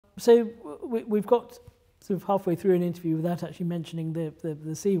So we've got sort of halfway through an interview without actually mentioning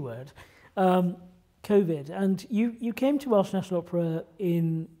the C word, COVID. And you came to Welsh National Opera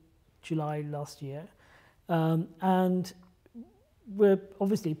in July last year, and we're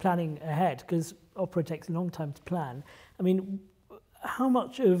obviously planning ahead because opera takes a long time to plan. I mean, how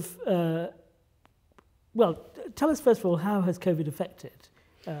much of, well, tell us first of all, how has COVID affected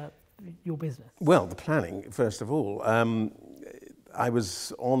your business? Well, the planning, first of all. I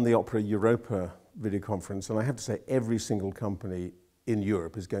was on the Opera Europa video conference, and I have to say every single company in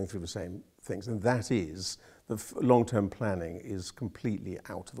Europe is going through the same things, and that is the long-term planning is completely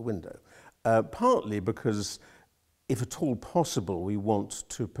out of the window. Partly because, if at all possible, we want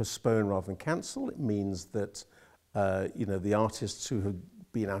to postpone rather than cancel. It means that the artists who have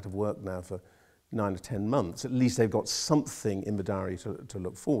been out of work now for 9 or 10 months, at least they've got something in the diary to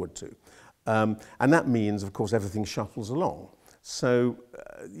look forward to. And that means, of course, everything shuffles along. So,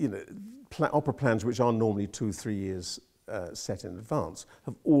 opera plans, which are normally 2 or 3 years set in advance,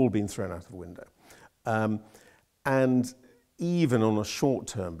 have all been thrown out of the window. And even on a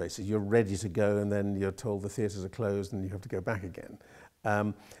short-term basis, you're ready to go, and then you're told the theatres are closed and you have to go back again.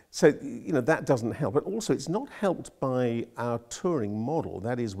 So, that doesn't help. But also, it's not helped by our touring model.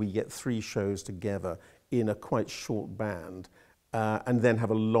 That is, we get 3 shows together in a quite short band, and then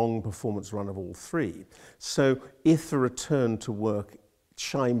have a long performance run of all 3. So if the return to work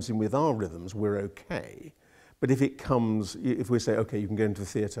chimes in with our rhythms, we're okay. But if it comes, if we say, okay, you can go into the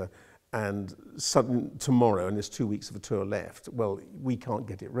theatre and tomorrow, and there's 2 weeks of a tour left, well, we can't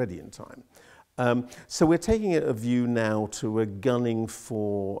get it ready in time. So we're taking a view now to we're gunning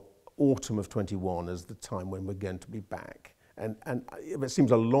for autumn of 21 as the time when we're going to be back. And it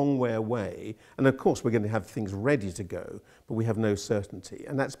seems a long way away. And of course, we're going to have things ready to go, but we have no certainty.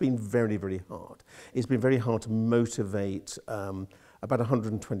 And that's been very, very hard. It's been very hard to motivate about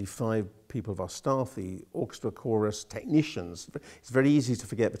 125 people of our staff, the orchestra, chorus, technicians. It's very easy to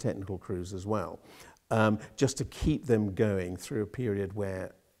forget the technical crews as well, just to keep them going through a period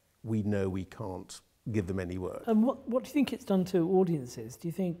where we know we can't give them any work. And what do you think it's done to audiences? Do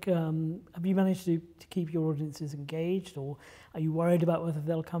you think, have you managed to keep your audiences engaged, or are you worried about whether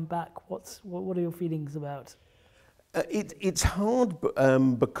they'll come back? What are your feelings about? It's hard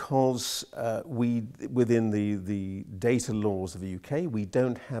because within the data laws of the UK, we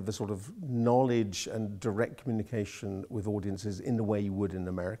don't have the sort of knowledge and direct communication with audiences in the way you would in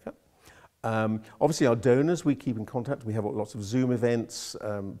America. Obviously, our donors, we keep in contact. We have lots of Zoom events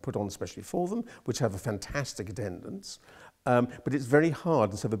put on especially for them, which have a fantastic attendance. But it's very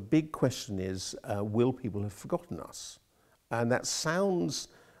hard. And so the big question is, will people have forgotten us? And that sounds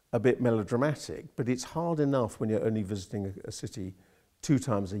a bit melodramatic, but it's hard enough when you're only visiting a city 2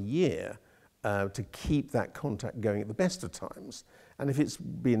 times a year to keep that contact going at the best of times. And if it's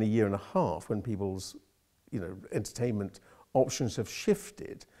been a year and a half when people's entertainment options have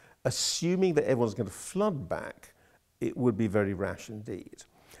shifted, assuming that everyone's going to flood back, it would be very rash indeed.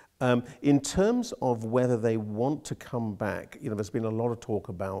 In terms of whether they want to come back, there's been a lot of talk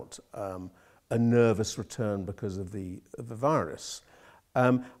about a nervous return because of the virus.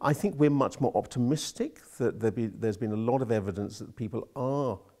 I think we're much more optimistic that there's been a lot of evidence that people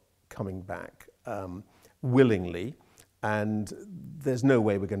are coming back willingly, and there's no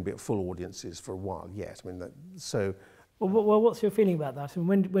way we're going to be at full audiences for a while yet. I mean, Well, what's your feeling about that? And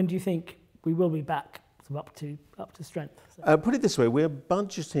when do you think we will be back up to strength? So. Put it this way, we're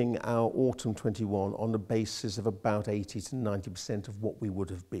budgeting our autumn 21 on the basis of about 80 to 90% of what we would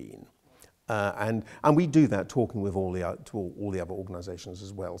have been. And we do that talking with all the other organisations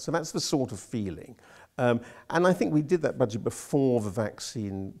as well. So that's the sort of feeling. And I think we did that budget before the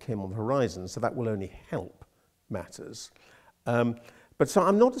vaccine came on the horizon, so that will only help matters. But so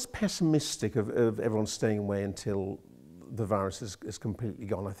I'm not as pessimistic of everyone staying away until the virus is completely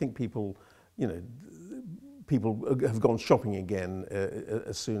gone. I think people have gone shopping again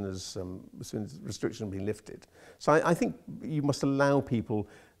as soon as restrictions have been lifted. So I think you must allow people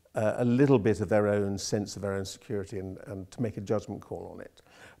a little bit of their own sense of their own security and to make a judgment call on it.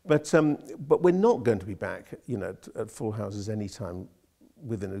 But we're not going to be back, at full houses anytime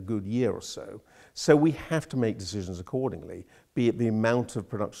within a good year or so. So we have to make decisions accordingly, be it the amount of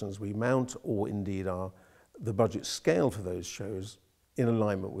productions we mount or indeed the budget scale for those shows in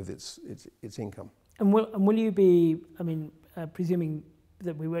alignment with its income. And will you be, presuming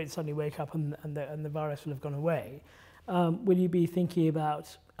that we won't suddenly wake up and the virus will have gone away, will you be thinking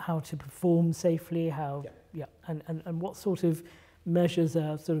about how to perform safely, and what sort of measures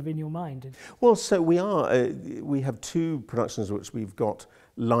are sort of in your mind? Well, so we have 2 productions which we've got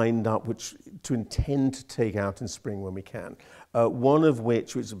lined up to intend to take out in spring when we can. One of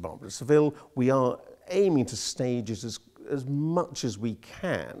which is Barbara Seville. We are aiming to stage it as much as we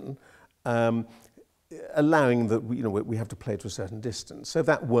can, allowing that we have to play to a certain distance. So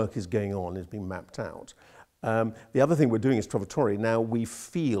that work is going on, is being mapped out. The other thing we're doing is Trovatore. Now we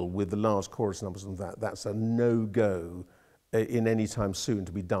feel with the large chorus numbers and that's a no-go in any time soon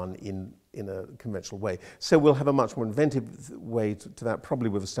to be done in a conventional way. So we'll have a much more inventive way to that, probably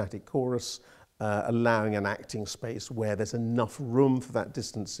with a static chorus, allowing an acting space where there's enough room for that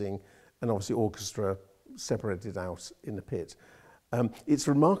distancing, and obviously orchestra separated out in the pit. It's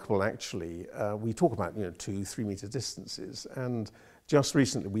remarkable, actually. We talk about 2-3 meter distances, and just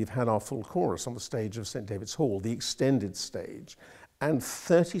recently we've had our full chorus on the stage of St David's Hall, the extended stage, and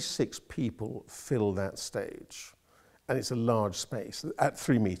 36 people fill that stage. And it's a large space at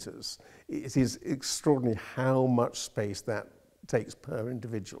 3 meters. It is extraordinary how much space that takes per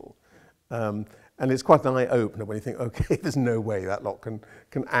individual. And it's quite an eye-opener when you think, okay, there's no way that lot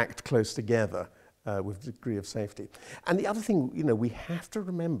can act close together with a degree of safety. And the other thing we have to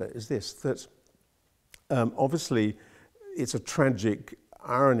remember is this, that obviously it's a tragic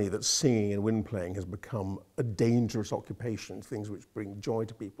irony that singing and wind playing has become a dangerous occupation, things which bring joy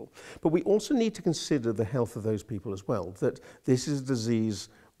to people. But we also need to consider the health of those people as well, that this is a disease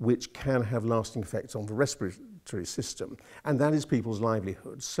which can have lasting effects on the respiratory system, and that is people's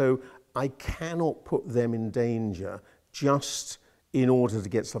livelihoods. So I cannot put them in danger just in order to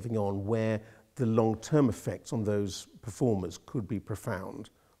get something on where the long-term effects on those performers could be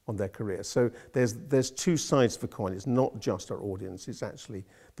profound on their career. So there's two sides of the coin. It's not just our audience, it's actually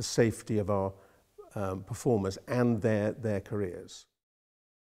the safety of our performers and their careers.